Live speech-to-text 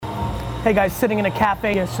Hey guys, sitting in a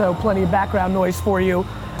cafe, so plenty of background noise for you.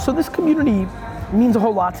 So this community means a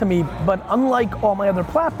whole lot to me, but unlike all my other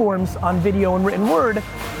platforms on video and written word,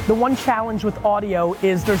 the one challenge with audio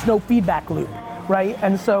is there's no feedback loop, right?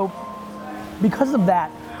 And so because of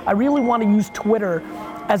that, I really want to use Twitter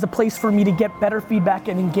as a place for me to get better feedback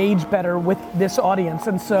and engage better with this audience.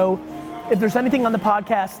 And so if there's anything on the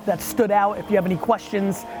podcast that stood out, if you have any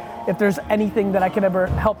questions, if there's anything that I can ever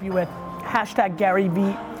help you with, hashtag Gary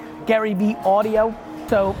V Audio.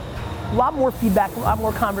 So a lot more feedback, a lot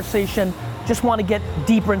more conversation. Just want to get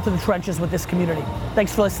deeper into the trenches with this community.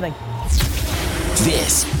 Thanks for listening.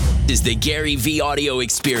 This is the Gary V Audio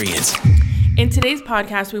Experience. In today's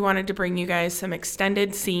podcast, we wanted to bring you guys some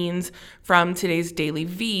extended scenes from today's Daily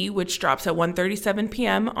V, which drops at 1:37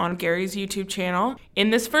 p.m. on Gary's YouTube channel. In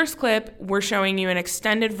this first clip, we're showing you an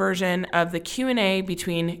extended version of the Q&A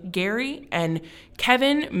between Gary and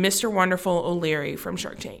Kevin, Mr. Wonderful O'Leary from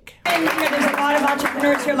Shark Tank. And there's a lot of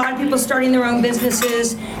entrepreneurs here, a lot of people starting their own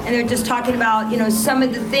businesses, and they're just talking about, some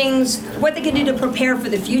of the things, what they can do to prepare for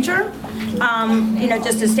the future,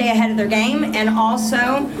 just to stay ahead of their game, and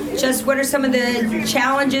also just what are some of the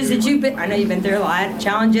challenges that I know you've been through a lot,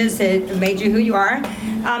 challenges that made you who you are.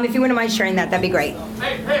 If you wouldn't mind sharing that, that'd be great.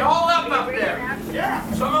 Hey, hold up there. Yeah.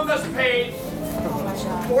 Some of us paid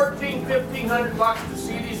 $1,500 to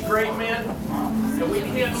see these great men, and we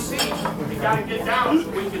can't see. We gotta get down so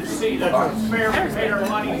we can see. That's fair. We paid our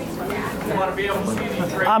money. We want to be able to see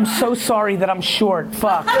these great I'm so sorry that I'm short.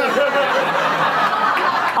 Fuck.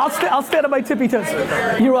 I'll stand on my tippy toes.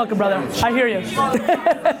 You're welcome, brother. I hear you.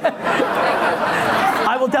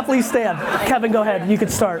 I will definitely stand. Kevin, go ahead. You can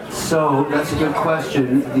start. So that's a good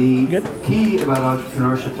question. The key about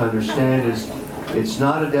entrepreneurship to understand is it's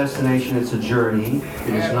not a destination, it's a journey.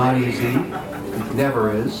 It is not easy. It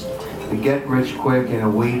never is. The get rich quick in a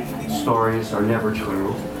week stories are never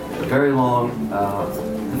true. Very long.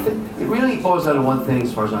 It really boils down to one thing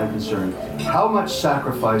as far as I'm concerned. How much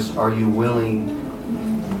sacrifice are you willing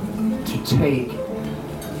to take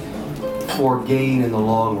for gain in the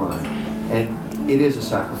long run? And it is a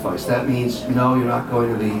sacrifice. That means, no, you're not going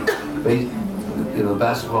to the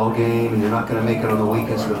basketball game, and you're not going to make it on the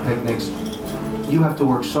weekends to the picnics. You have to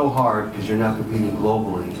work so hard because you're now competing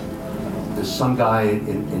globally. There's some guy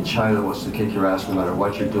in China that wants to kick your ass no matter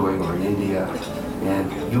what you're doing, or in India,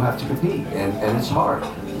 and you have to compete, and it's hard.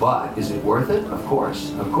 But is it worth it? Of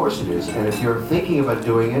course it is. And if you're thinking about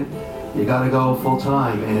doing it, you got to go full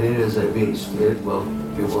time, and it is a beast. It will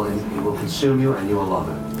consume you, and you will love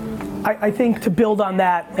it. I think to build on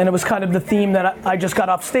that, and it was kind of the theme that I just got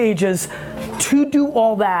off stage, is to do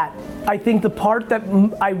all that. I think the part that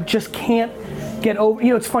I just can't get over,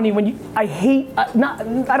 it's funny I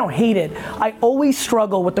don't hate it. I always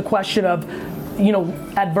struggle with the question of,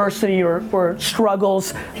 adversity or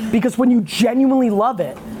struggles, because when you genuinely love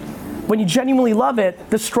it,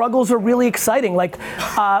 the struggles are really exciting. Like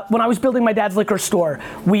when I was building my dad's liquor store,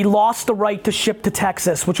 we lost the right to ship to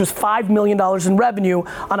Texas, which was $5 million in revenue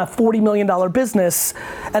on a $40 million business.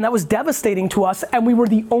 And that was devastating to us. And we were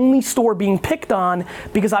the only store being picked on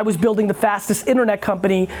because I was building the fastest internet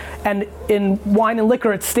company. And in wine and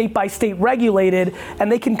liquor, it's state by state regulated,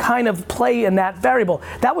 and they can kind of play in that variable.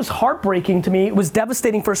 That was heartbreaking to me. It was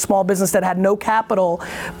devastating for a small business that had no capital.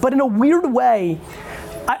 But in a weird way,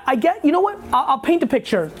 I get, I'll paint a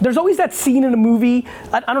picture. There's always that scene in a movie,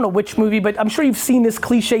 I don't know which movie, but I'm sure you've seen this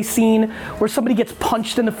cliche scene where somebody gets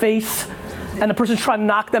punched in the face and the person's trying to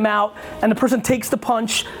knock them out, and the person takes the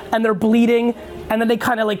punch and they're bleeding, and then they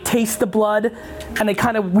kind of taste the blood and they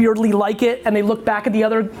kind of weirdly like it, and they look back at the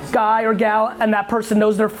other guy or gal and that person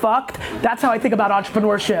knows they're fucked. That's how I think about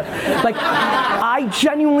entrepreneurship. I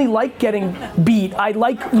genuinely like getting beat. I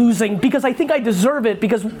like losing because I think I deserve it,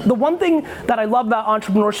 because the one thing that I love about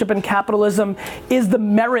entrepreneurship and capitalism is the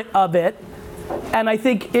merit of it. And I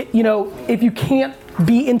think if you can't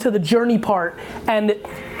be into the journey part, and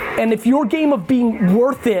if your game of being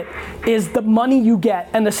worth it is the money you get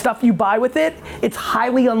and the stuff you buy with it, it's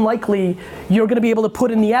highly unlikely you're going to be able to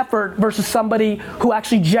put in the effort versus somebody who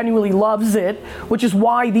actually genuinely loves it, which is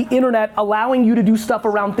why the internet allowing you to do stuff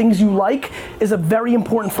around things you like is a very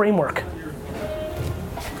important framework.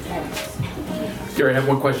 Gary, I have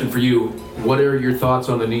one question for you. What are your thoughts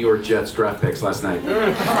on the New York Jets draft picks last night?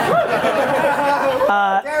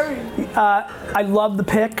 I love the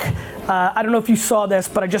pick. I don't know if you saw this,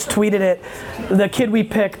 but I just tweeted it. The kid we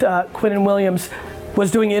picked, Quinnen Williams, was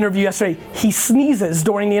doing an interview yesterday. He sneezes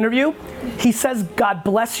during the interview. He says, "God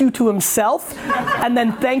bless you" to himself, and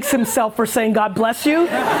then thanks himself for saying, "God bless you."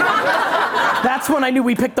 That's when I knew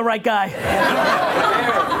we picked the right guy.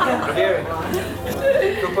 Gary,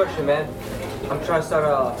 good question, man. I'm trying to start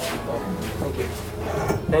a.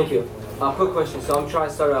 Thank you. Quick question. So I'm trying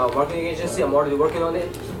to start a marketing agency. I'm already working on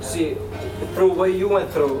it. See, through what you went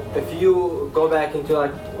through, if you go back into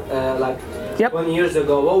like Yep. 20 years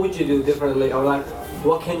ago, what would you do differently, or like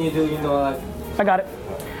what can you do? You know, like I got it.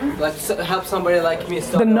 like help somebody like me.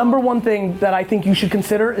 The number one thing that I think you should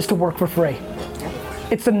consider is to work for free.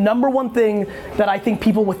 It's the number one thing that I think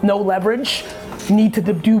people with no leverage need to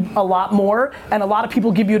do a lot more, and a lot of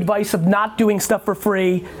people give you advice of not doing stuff for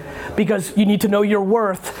free because you need to know your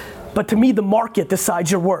worth, but to me the market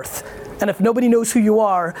decides your worth. And if nobody knows who you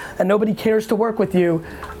are and nobody cares to work with you,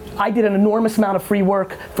 I did an enormous amount of free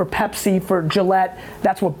work for Pepsi, for Gillette.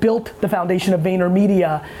 That's what built the foundation of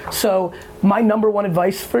VaynerMedia. So my number one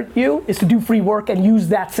advice for you is to do free work and use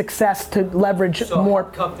that success to leverage more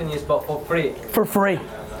companies, but for free. For free.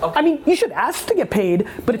 Okay. I mean, you should ask to get paid,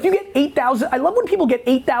 but if you get 8,000, I love when people get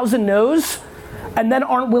 8,000 no's and then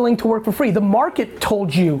aren't willing to work for free. The market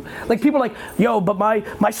told you. Like people are like, yo, but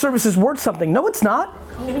my service is worth something. No, it's not.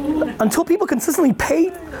 Until people consistently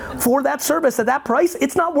pay for that service at that price,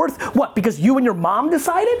 it's not worth what? Because you and your mom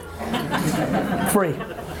decided? Free.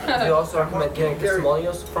 Do you also recommend getting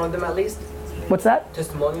testimonials from them at least? What's that?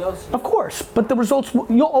 Testimonials? Of course, but the results,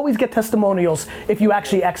 you'll always get testimonials if you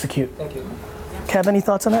actually execute. Thank you. Kev, any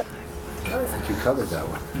thoughts on that? I think you covered that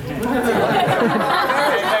one.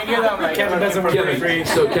 Kevin,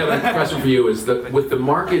 so Kevin, question for you is that with the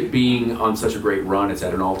market being on such a great run, it's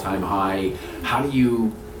at an all-time high, how do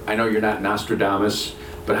you, I know you're not Nostradamus,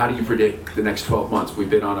 but how do you predict the next 12 months? We've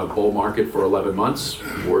been on a bull market for 11 months.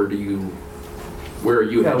 Where are you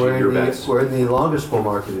hedging your bets? We're in the longest bull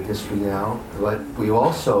market in history now, but we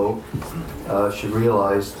also should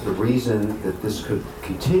realize the reason that this could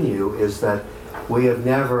continue is that we have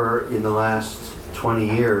never, in the last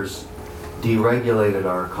 20 years, deregulated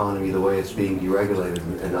our economy the way it's being deregulated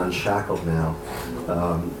and unshackled now.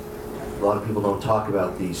 A lot of people don't talk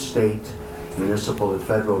about the state, municipal, and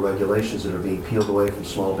federal regulations that are being peeled away from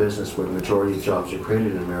small business where the majority of jobs are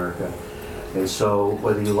created in America. And so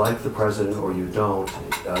whether you like the president or you don't,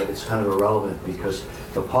 it's kind of irrelevant because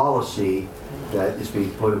the policy that is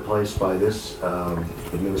being put in place by this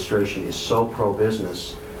administration is so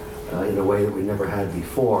pro-business in a way that we never had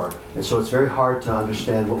before. And so it's very hard to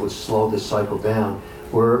understand what would slow this cycle down.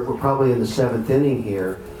 We're probably in the 7th inning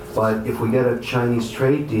here, but if we get a Chinese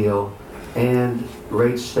trade deal and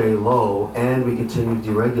rates stay low and we continue to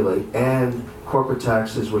deregulate and corporate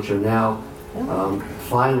taxes, which are now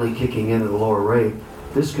finally kicking in at a lower rate,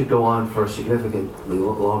 this could go on for a significantly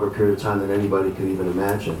longer period of time than anybody could even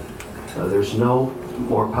imagine. There's no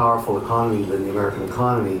more powerful economy than the American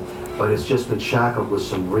economy, but it's just been shackled with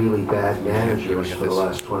some really bad managers for the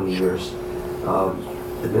last 20 years.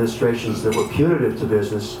 Administrations that were punitive to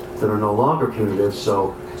business that are no longer punitive,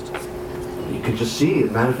 so you can just see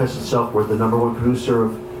it manifest itself. We're the #1 producer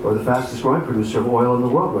of, or the fastest growing producer of oil in the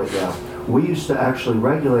world right now. We used to actually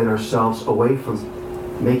regulate ourselves away from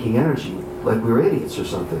making energy like we were idiots or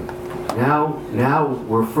something. Now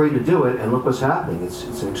we're free to do it, and look what's happening.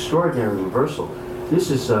 It's an extraordinary reversal. This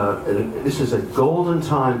is a golden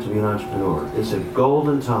time to be an entrepreneur. It's a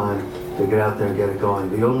golden time to get out there and get it going.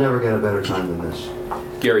 But you'll never get a better time than this.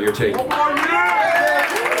 Gary, your take.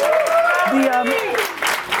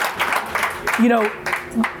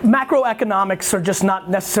 Macroeconomics are just not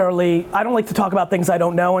necessarily, I don't like to talk about things I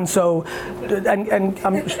don't know, and so, and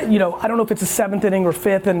I'm, I don't know if it's a 7th inning or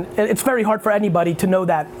 5th, and it's very hard for anybody to know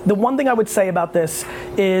that. The one thing I would say about this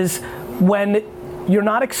is when you're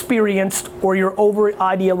not experienced or you're over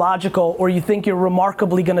ideological or you think you're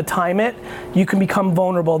remarkably going to time it, you can become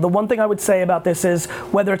vulnerable. The one thing I would say about this is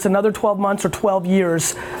whether it's another 12 months or 12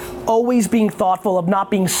 years, always being thoughtful of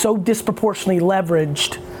not being so disproportionately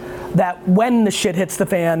leveraged that when the shit hits the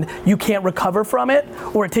fan, you can't recover from it,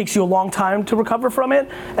 or it takes you a long time to recover from it.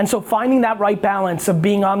 And so finding that right balance of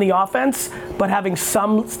being on the offense, but having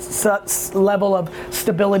some level of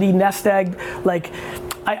stability, nest egg, like,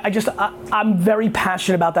 I'm very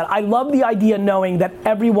passionate about that. I love the idea knowing that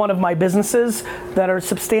every one of my businesses that are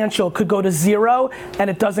substantial could go to zero and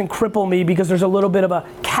it doesn't cripple me because there's a little bit of a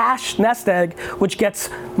cash nest egg, which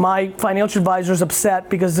gets my financial advisors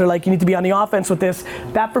upset because they're like, you need to be on the offense with this.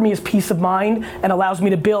 That for me is peace of mind and allows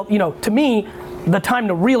me to build, to me, the time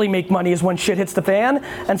to really make money is when shit hits the fan.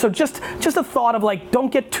 And so just a thought of like,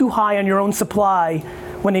 don't get too high on your own supply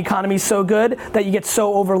when the economy's so good that you get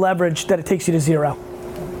so over leveraged that it takes you to zero.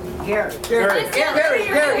 Gary. We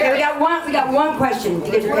got one question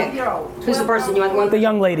to get your pick. Who's the person you want? One? The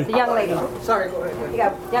young lady. The young lady. Sorry, go ahead. You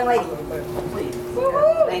got young lady. Please.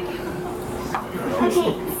 Thank you.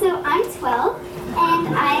 Okay, so I'm 12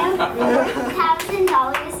 and I have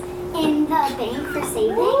 $1,000 in the bank for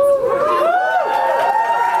savings.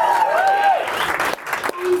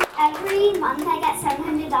 And every month I get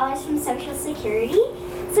 $700 from Social Security.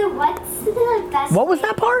 So what's the best? What was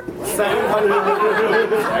that part?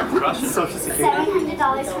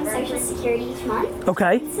 $700 from Social Security each month.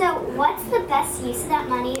 Okay. So what's the best use of that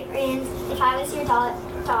money? And if I was your daughter,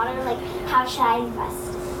 like, how should I invest?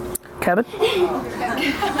 Kevin?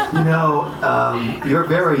 You know, you're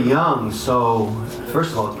very young, so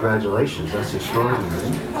first of all, congratulations, that's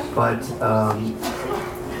extraordinary. But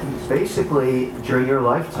basically, during your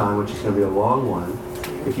lifetime, which is going to be a long one,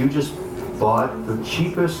 if you just bought the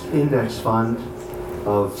cheapest index fund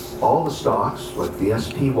of all the stocks, like the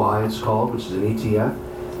SPY it's called, which is an ETF,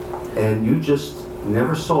 and you just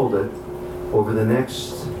never sold it over the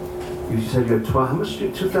next, you said you had 12, how much did you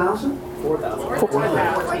do, 2,000?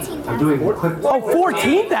 14,000. I'm doing a quick. Oh,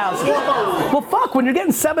 14,000. Well, fuck, when you're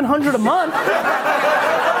getting 700 a month.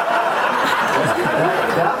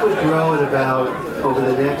 That would grow at about, over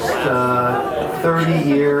the next 30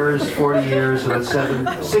 years, 40 years, about 6 to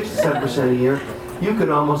 7% a year. You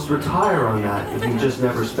could almost retire on that if you just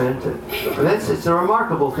never spent it. And it's a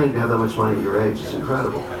remarkable thing to have that much money at your age. It's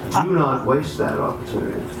incredible. Do not waste that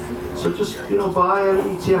opportunity. So just, buy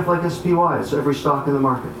an ETF like SPY. It's every stock in the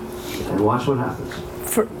market. And watch what happens.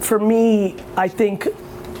 For me, I think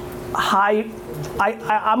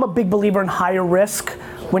I'm a big believer in higher risk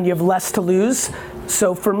when you have less to lose.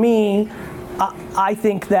 So for me, I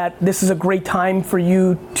think that this is a great time for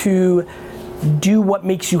you to do what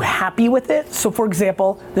makes you happy with it. So for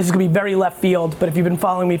example, this is gonna be very left field, but if you've been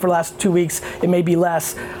following me for the last 2 weeks, it may be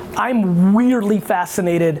less. I'm weirdly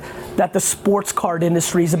fascinated that the sports card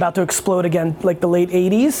industry is about to explode again, like the late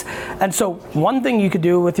 80s. And so one thing you could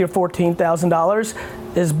do with your $14,000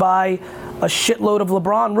 is buy a shitload of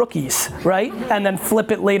LeBron rookies, right? And then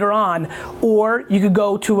flip it later on. Or you could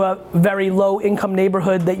go to a very low income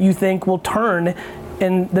neighborhood that you think will turn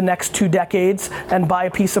in the next 2 decades and buy a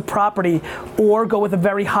piece of property, or go with a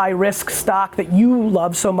very high risk stock that you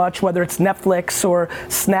love so much, whether it's Netflix or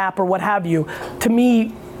Snap or what have you. To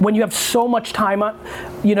me, when you have so much time, and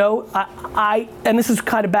this is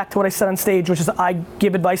kind of back to what I said on stage, which is I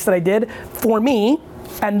give advice that I did. For me,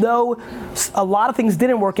 and though a lot of things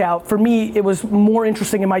didn't work out, for me it was more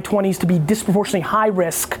interesting in my 20s to be disproportionately high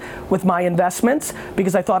risk with my investments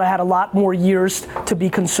because I thought I had a lot more years to be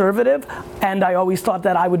conservative, and I always thought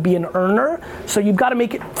that I would be an earner. So you've got to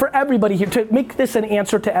make it, for everybody here, to make this an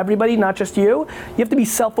answer to everybody, not just you have to be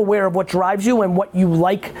self-aware of what drives you and what you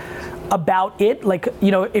like about it. Like,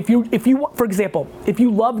 if you, for example, if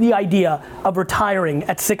you love the idea of retiring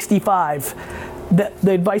at 65,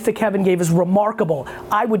 the advice that Kevin gave is remarkable.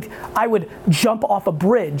 I would jump off a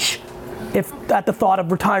bridge if at the thought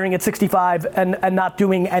of retiring at 65 and not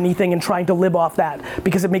doing anything and trying to live off that,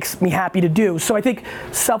 because it makes me happy to do. So I think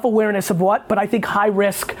self-awareness of but I think high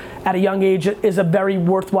risk at a young age is a very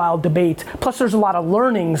worthwhile debate. Plus there's a lot of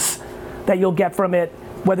learnings that you'll get from it,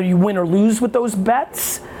 whether you win or lose with those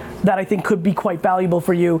bets, that I think could be quite valuable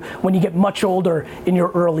for you when you get much older in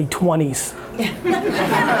your early 20s.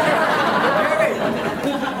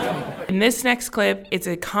 In this next clip, it's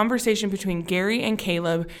a conversation between Gary and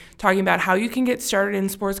Caleb talking about how you can get started in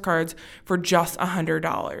sports cards for just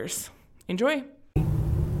 $100. Enjoy.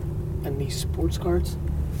 And these sports cards?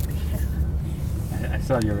 I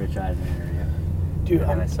saw your Rich Eisen interview. Dude,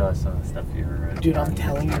 and I saw some of the stuff you were Dude, I'm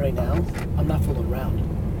telling you right now, I'm not fooling around.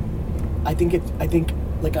 I think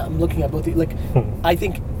like I'm looking at both, I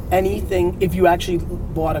think anything, if you actually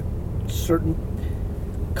bought a certain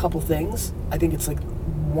couple things, I think it's like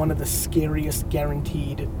one of the scariest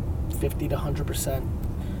guaranteed 50 to 100%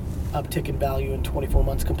 uptick in value in 24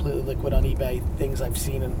 months, completely liquid on eBay, things I've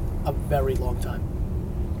seen in a very long time.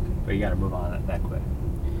 But you gotta move on that quick.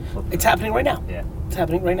 It's happening right now. Yeah. It's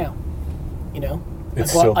happening right now.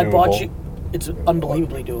 It's still doable. It's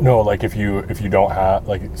unbelievably doable. No, like if you don't have,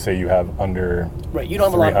 like say you have under right, you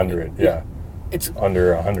don't have 300, a lot of yeah. It's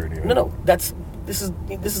under 100 even. No, this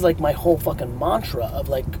is like my whole fucking mantra of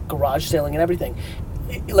like garage sailing and everything.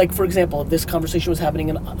 Like, for example, if this conversation was happening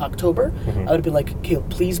in October, I would have been like, Caleb,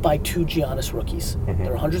 please buy 2 Giannis rookies.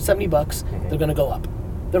 They're $170. They're gonna go up.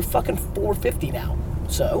 They're fucking $450 now.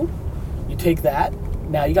 So you take that.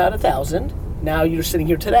 Now you got 1,000. Now you're sitting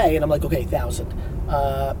here today, and I'm like, okay, 1,000.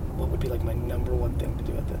 What would be like my number one thing to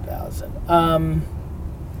do with 1,000?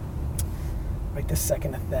 Right this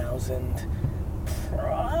second, 1,000.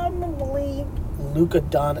 Probably Luka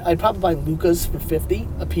Doncic. I'd probably buy Lukas for 50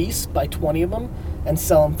 a piece, buy 20 of them, and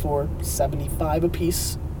sell them for 75 a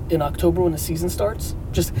piece in October when the season starts.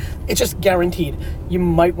 It's just guaranteed. You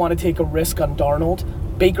might want to take a risk on Darnold,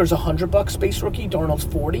 Baker's $100 base rookie, Darnold's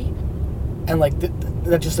 40, and like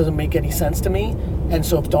that just doesn't make any sense to me. And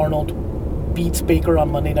so if Darnold beats Baker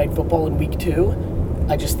on Monday Night Football in week 2,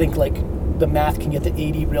 I just think like the math can get to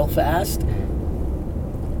 80 real fast.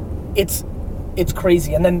 It's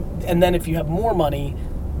crazy. And then if you have more money,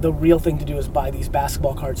 the real thing to do is buy these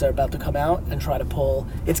basketball cards that are about to come out and try to pull.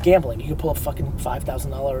 It's gambling. You can pull a fucking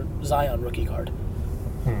 $5,000 Zion rookie card.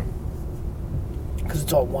 Because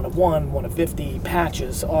it's all 1 of 1, 1 of 50,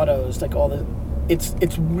 patches, autos, like all the.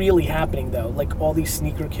 It's really happening though. Like all these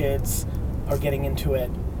sneaker kids are getting into it.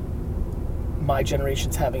 My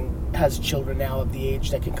generation's has children now of the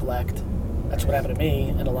age that can collect. That's what happened to me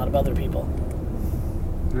and a lot of other people.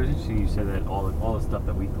 It was interesting you said that all the stuff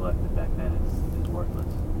that we collected back then is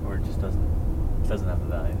worthless, or it just doesn't have the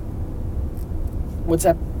value. What's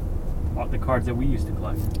that? The cards that we used to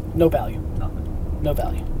collect. No value. Nothing. No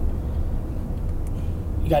value.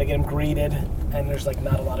 You got to get them graded, and there's like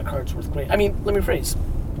not a lot of cards worth grading. I mean, let me rephrase.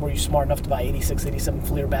 Were you smart enough to buy 86, 87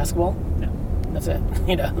 Fleer basketball? No. That's it.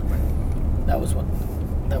 You know, that was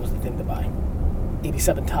the thing to buy.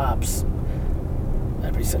 87 tops.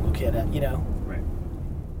 Every single kid, you know. Right.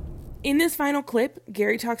 In this final clip,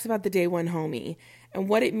 Gary talks about the day one homie and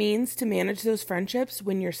what it means to manage those friendships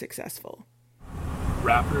when you're successful.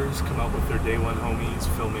 Rappers come up with their day one homies,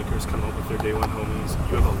 filmmakers come up with their day one homies.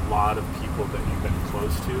 You have a lot of people that you've been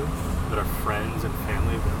close to, that are friends and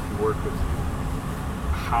family that work with you.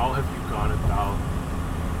 How have you gone about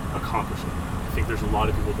accomplishing that? I think there's a lot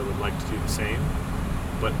of people that would like to do the same,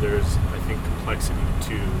 but there's, I think, complexity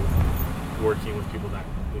to working with people that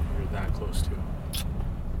you're that close to.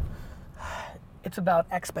 It's about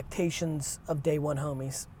expectations of day one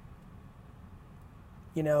homies.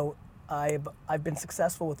 You know, I've been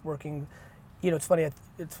successful with working. You know, it's funny.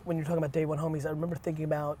 It's when you're talking about day one homies. I remember thinking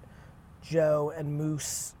about Joe and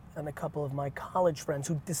Moose and a couple of my college friends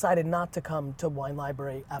who decided not to come to Wine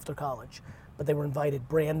Library after college, but they were invited.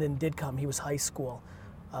 Brandon did come. He was high school.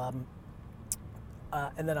 And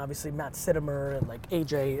then obviously Matt Sittimer and like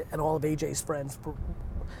AJ and all of AJ's friends for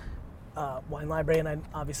Wine Library. And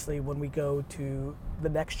obviously when we go to the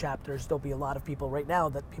next chapters, there'll be a lot of people right now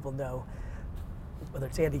that people know, whether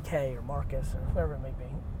it's Andy Kay or Marcus or whoever it may be,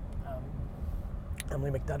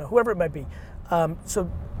 Emily McDonough, whoever it might be. I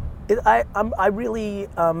really,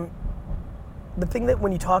 the thing that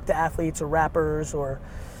when you talk to athletes or rappers or,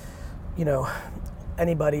 you know,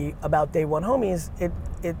 anybody about day one homies,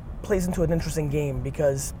 it plays into an interesting game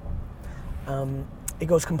because it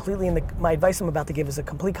goes completely in my advice I'm about to give is a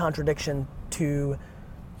complete contradiction to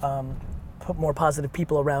put more positive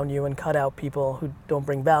people around you and cut out people who don't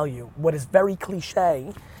bring value. What is very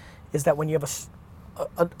cliche is that when you have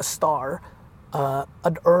a star,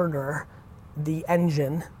 an earner, the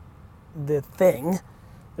engine, the thing,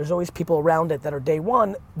 there's always people around it that are day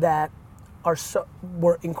one that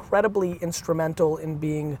were incredibly instrumental in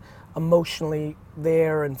being emotionally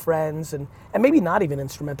there and friends and maybe not even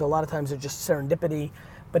instrumental. A lot of times it's just serendipity.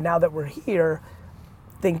 But now that we're here,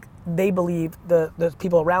 they believe the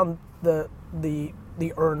people around the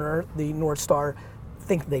earner, the North Star,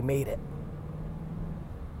 think they made it.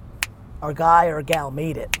 Our guy or gal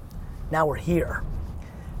made it. Now we're here.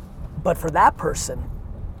 But for that person,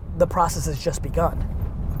 the process has just begun.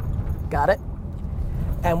 Got it?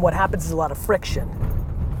 And what happens is a lot of friction.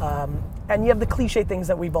 And you have the cliche things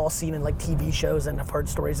that we've all seen in like TV shows and have heard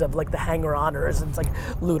stories of, like the hanger-oners, and it's like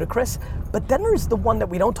ludicrous. But then there's the one that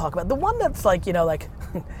we don't talk about. The one that's like, you know, like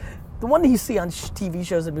the one that you see on TV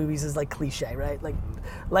shows and movies is like cliche, right? Like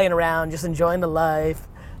laying around, just enjoying the life.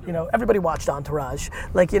 You know, everybody watched Entourage.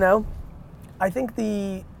 Like, you know, I think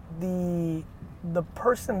the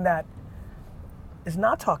person that is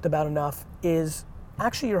not talked about enough is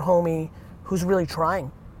actually your homie who's really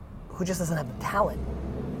trying, who just doesn't have the talent.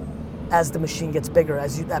 As the machine gets bigger,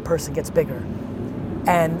 that person gets bigger.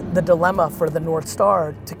 And the dilemma for the North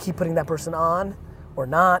Star to keep putting that person on or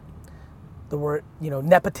not, the word, you know,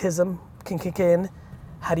 nepotism can kick in.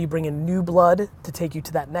 How do you bring in new blood to take you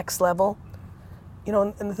to that next level? You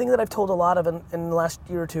know, and the thing that I've told a lot of in the last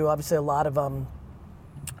year or two, obviously a lot of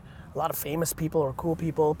famous people or cool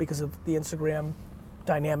people because of the Instagram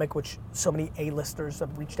dynamic, which so many A-listers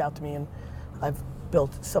have reached out to me, and I've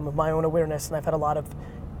built some of my own awareness, and I've had a lot of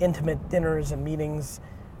intimate dinners and meetings.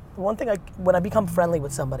 The one thing when I become friendly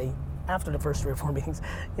with somebody after the first 3 or 4 meetings,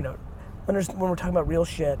 you know, when we're talking about real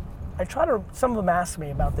shit, some of them ask me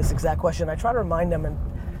about this exact question. I try to remind them and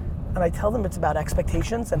I tell them it's about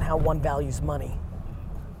expectations and how one values money.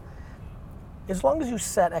 As long as you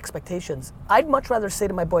set expectations, I'd much rather say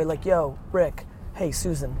to my boy, like, yo, Rick, hey,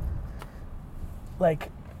 Susan, like,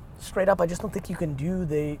 straight up, I just don't think you can do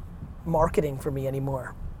the marketing for me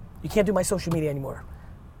anymore. You can't do my social media anymore.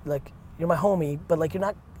 Like, you're my homie, but like, you're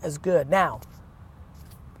not as good. Now,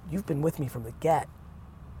 you've been with me from the get,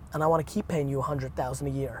 and I want to keep paying you $100,000 a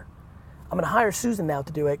year. I'm gonna hire Susan now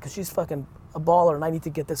to do it because she's fucking a baller and I need to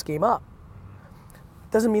get this game up.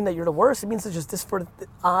 Doesn't mean that you're the worst. It means it's just this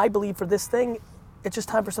I believe for this thing, it's just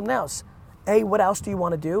time for something else. A, what else do you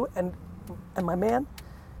want to do? And my man,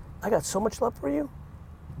 I got so much love for you.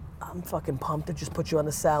 I'm fucking pumped to just put you on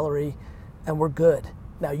the salary and we're good.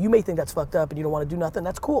 Now, you may think that's fucked up and you don't want to do nothing.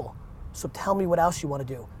 That's cool. So tell me what else you want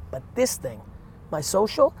to do. But this thing, my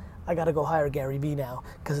social, I got to go hire Gary Vee now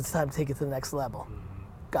because it's time to take it to the next level.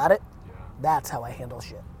 Got it? Yeah. That's how I handle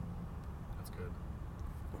shit. That's good.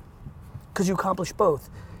 Because you accomplish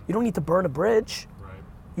both. You don't need to burn a bridge. Right.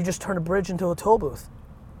 You just turn a bridge into a toll booth.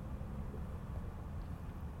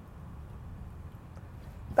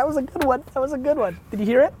 That was a good one. That was a good one. Did you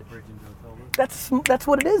hear it? Bridge into a toll booth? That's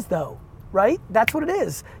what it is, though, right? That's what it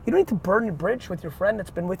is. You don't need to burn your bridge with your friend that's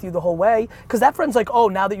been with you the whole way, because that friend's like, oh,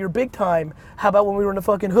 now that you're big time, how about when we were in the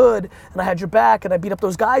fucking hood and I had your back and I beat up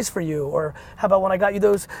those guys for you, or how about when I got you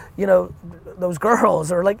those, you know, those girls,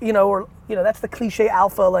 or like, you know, that's the cliche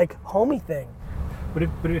alpha like homie thing. But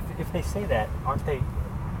if they say that, aren't they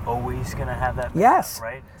always gonna have that? Yes.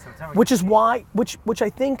 Right. So it's not Which is why, which I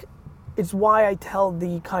think. It's why I tell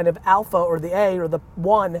the kind of alpha or the A or the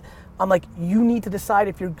one, I'm like, you need to decide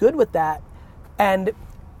if you're good with that. And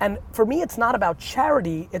for me, it's not about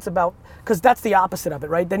charity, it's about, because that's the opposite of it,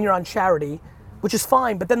 right? Then you're on charity, which is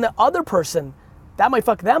fine, but then the other person, that might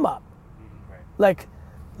fuck them up. Right.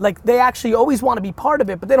 Like they actually always want to be part of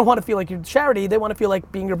it, but they don't want to feel like you're charity, they want to feel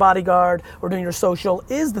like being your bodyguard or doing your social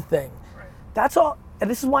is the thing. Right. That's all, and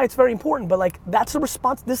this is why it's very important, but like, that's the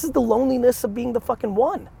response, this is the loneliness of being the fucking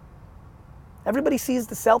one. Everybody sees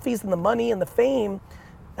the selfies and the money and the fame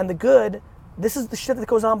and the good. This is the shit that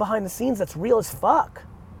goes on behind the scenes that's real as fuck.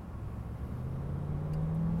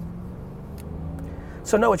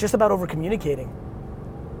 So no, it's just about over communicating.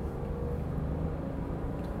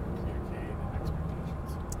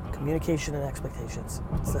 Communication and expectations.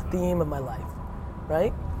 It's the theme of my life,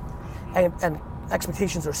 right? And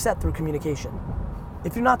expectations are set through communication.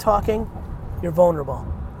 If you're not talking, you're vulnerable.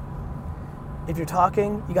 If you're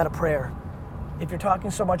talking, you got a prayer. If you're talking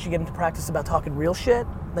so much, you get into practice about talking real shit,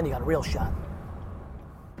 then you got a real shot.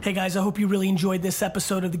 Hey guys, I hope you really enjoyed this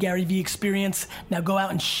episode of the Gary Vee Experience. Now go out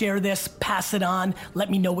and share this, pass it on, let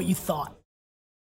me know what you thought.